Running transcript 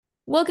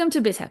Welcome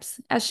to BizHaps,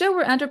 a show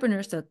where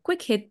entrepreneurs tell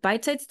quick hit,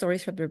 bite sized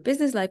stories from their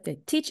business life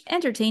that teach,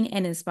 entertain,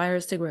 and inspire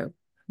us to grow.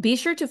 Be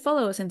sure to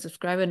follow us and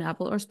subscribe on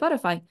Apple or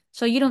Spotify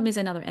so you don't miss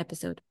another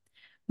episode.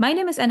 My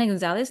name is Ana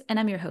Gonzalez, and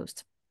I'm your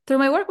host. Through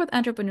my work with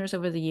entrepreneurs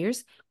over the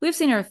years, we've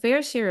seen our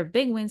fair share of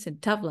big wins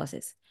and tough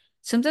losses.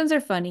 Sometimes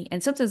they're funny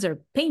and sometimes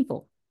they're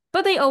painful,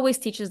 but they always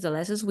teach us the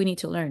lessons we need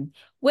to learn,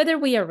 whether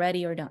we are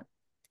ready or not.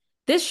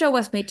 This show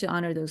was made to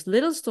honor those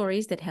little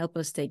stories that help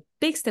us take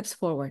big steps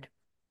forward.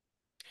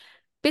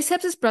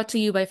 BizHaps is brought to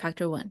you by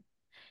Factor One.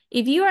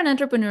 If you are an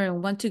entrepreneur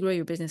and want to grow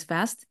your business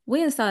fast,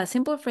 we install a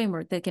simple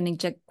framework that can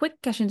inject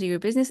quick cash into your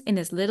business in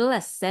as little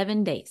as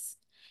 7 days.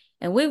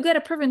 And we've got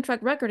a proven track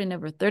record in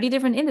over 30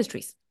 different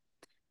industries.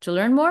 To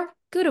learn more,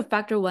 go to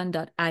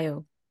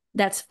factorone.io.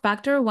 That's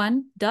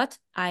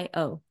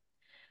factorone.io.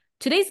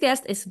 Today's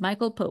guest is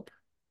Michael Pope.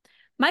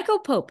 Michael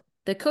Pope,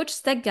 the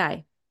Coach Tech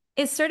Guy,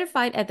 is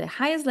certified at the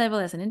highest level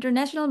as an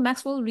international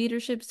Maxwell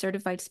Leadership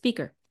Certified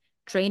Speaker,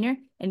 Trainer,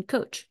 and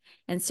Coach,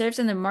 and serves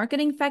in the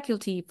marketing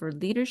faculty for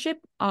leadership,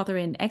 author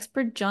and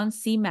expert John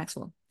C.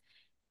 Maxwell.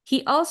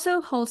 He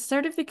also holds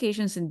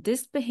certifications in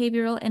disc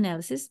behavioral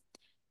analysis,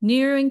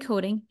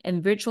 neuroencoding,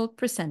 and virtual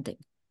presenting.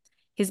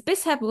 His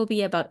BizHap will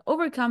be about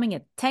overcoming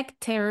a tech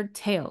terror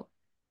tale.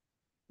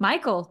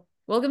 Michael,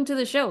 welcome to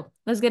the show.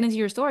 Let's get into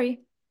your story.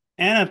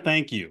 Anna,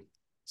 thank you.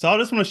 So I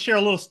just want to share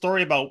a little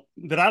story about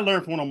that I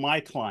learned from one of my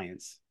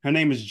clients. Her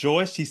name is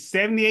Joyce. She's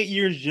 78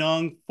 years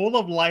young, full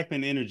of life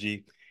and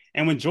energy.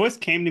 And when Joyce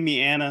came to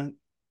me, Anna,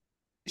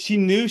 she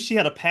knew she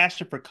had a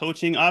passion for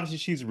coaching. Obviously,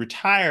 she's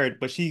retired,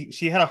 but she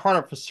had a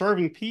heart for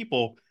serving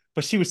people,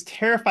 but she was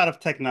terrified of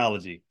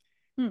technology.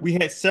 We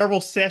had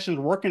several sessions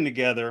working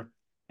together,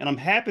 and I'm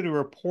happy to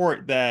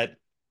report that,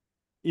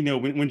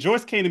 when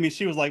Joyce came to me,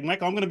 she was like,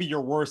 Michael, I'm going to be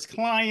your worst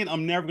client.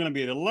 I'm never going to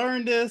be able to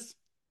learn this.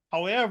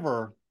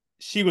 However,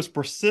 she was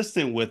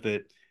persistent with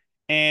it.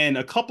 And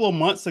a couple of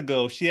months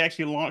ago, she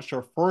actually launched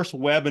her first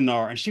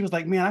webinar. And she was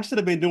like, man, I should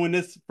have been doing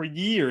this for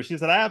years. She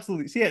said,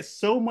 she had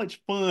so much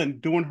fun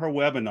doing her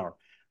webinar.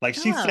 Like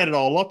she set it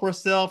all up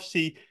herself.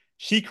 She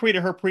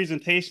created her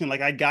presentation. Like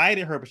I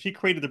guided her, but she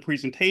created the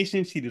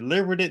presentation. She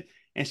delivered it.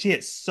 And she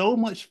had so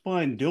much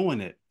fun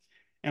doing it.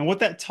 And what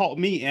that taught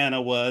me,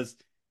 Anna, was,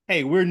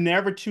 hey, we're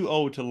never too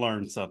old to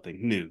learn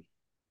something new.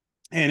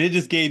 And it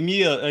just gave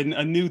me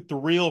a new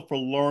thrill for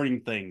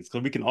learning things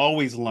because we can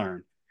always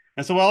learn.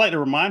 And so I like to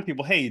remind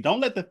people, hey, don't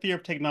let the fear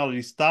of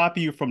technology stop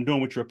you from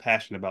doing what you're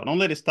passionate about. Don't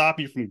let it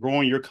stop you from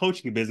growing your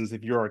coaching business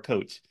if you're a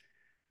coach.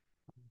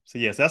 So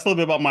yes, that's a little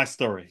bit about my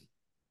story.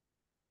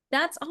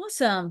 That's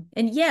awesome.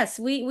 And yes,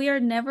 we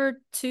are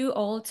never too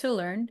old to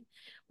learn.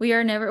 We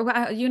are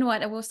never, you know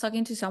what? I was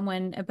talking to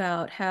someone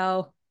about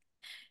how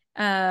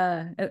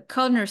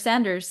Colonel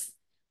Sanders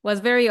was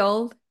very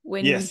old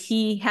when Yes.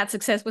 he had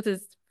success with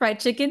his fried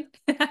chicken.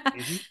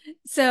 Mm-hmm.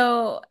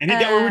 So And he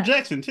dealt with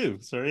rejection too.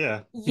 So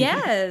yeah.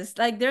 yes,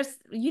 like there's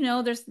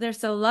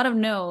a lot of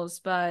no's,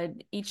 but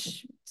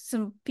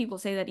some people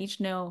say that each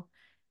no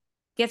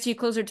gets you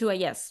closer to a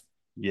yes.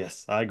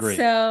 Yes, I agree.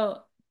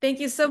 So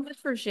thank you so much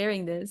for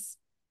sharing this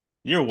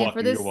You're and for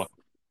welcome. You're this welcome.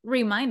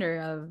 reminder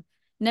of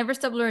never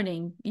stop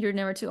learning. You're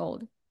never too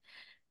old.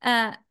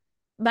 Uh,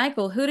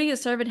 Michael, who do you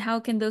serve and how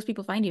can those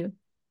people find you?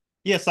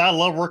 Yes, I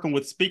love working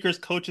with speakers,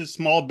 coaches,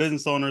 small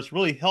business owners,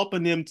 really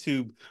helping them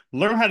to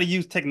learn how to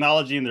use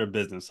technology in their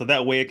business. So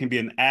that way it can be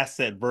an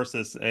asset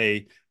versus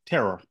a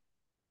terror.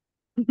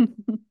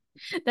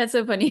 That's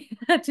so funny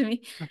to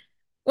me.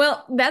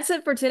 Well, that's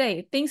it for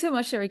today. Thanks so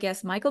much to our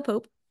guest, Michael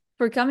Pope,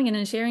 for coming in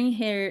and sharing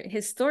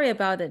his story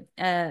about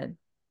the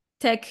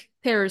tech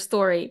terror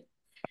story.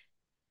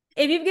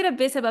 If you've got a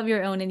BizHap of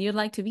your own and you'd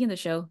like to be in the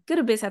show, go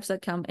to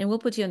bizhaps.com and we'll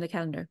put you on the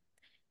calendar.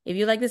 If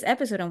you like this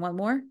episode and want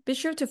more, be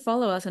sure to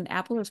follow us on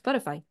Apple or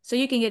Spotify so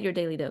you can get your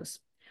daily dose.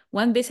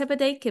 One BizHap a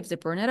day keeps the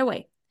burnout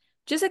away.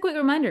 Just a quick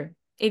reminder,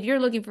 if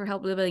you're looking for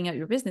help leveling out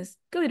your business,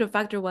 go to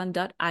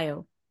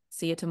factorone.io.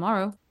 See you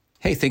tomorrow.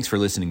 Hey, thanks for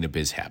listening to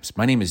BizHaps.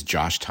 My name is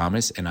Josh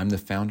Thomas, and I'm the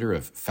founder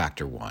of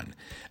Factor One.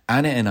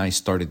 Anna and I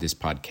started this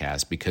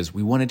podcast because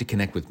we wanted to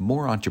connect with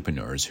more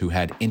entrepreneurs who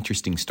had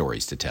interesting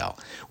stories to tell.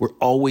 We're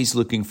always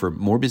looking for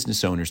more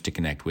business owners to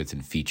connect with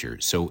and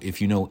feature. So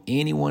if you know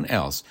anyone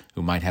else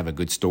who might have a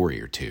good story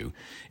or two,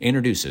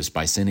 introduce us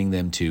by sending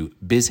them to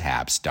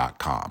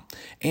bizhaps.com.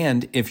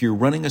 And if you're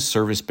running a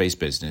service-based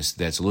business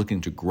that's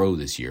looking to grow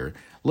this year,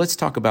 let's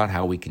talk about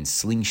how we can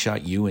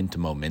slingshot you into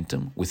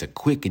momentum with a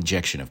quick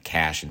injection of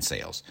cash and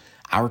sales.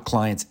 Our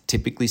clients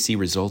typically see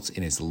results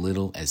in as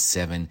little as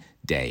 7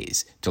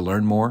 days. To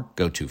learn more,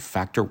 go to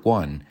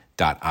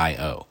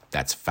factorone.io.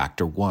 That's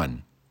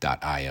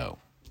factorone.io.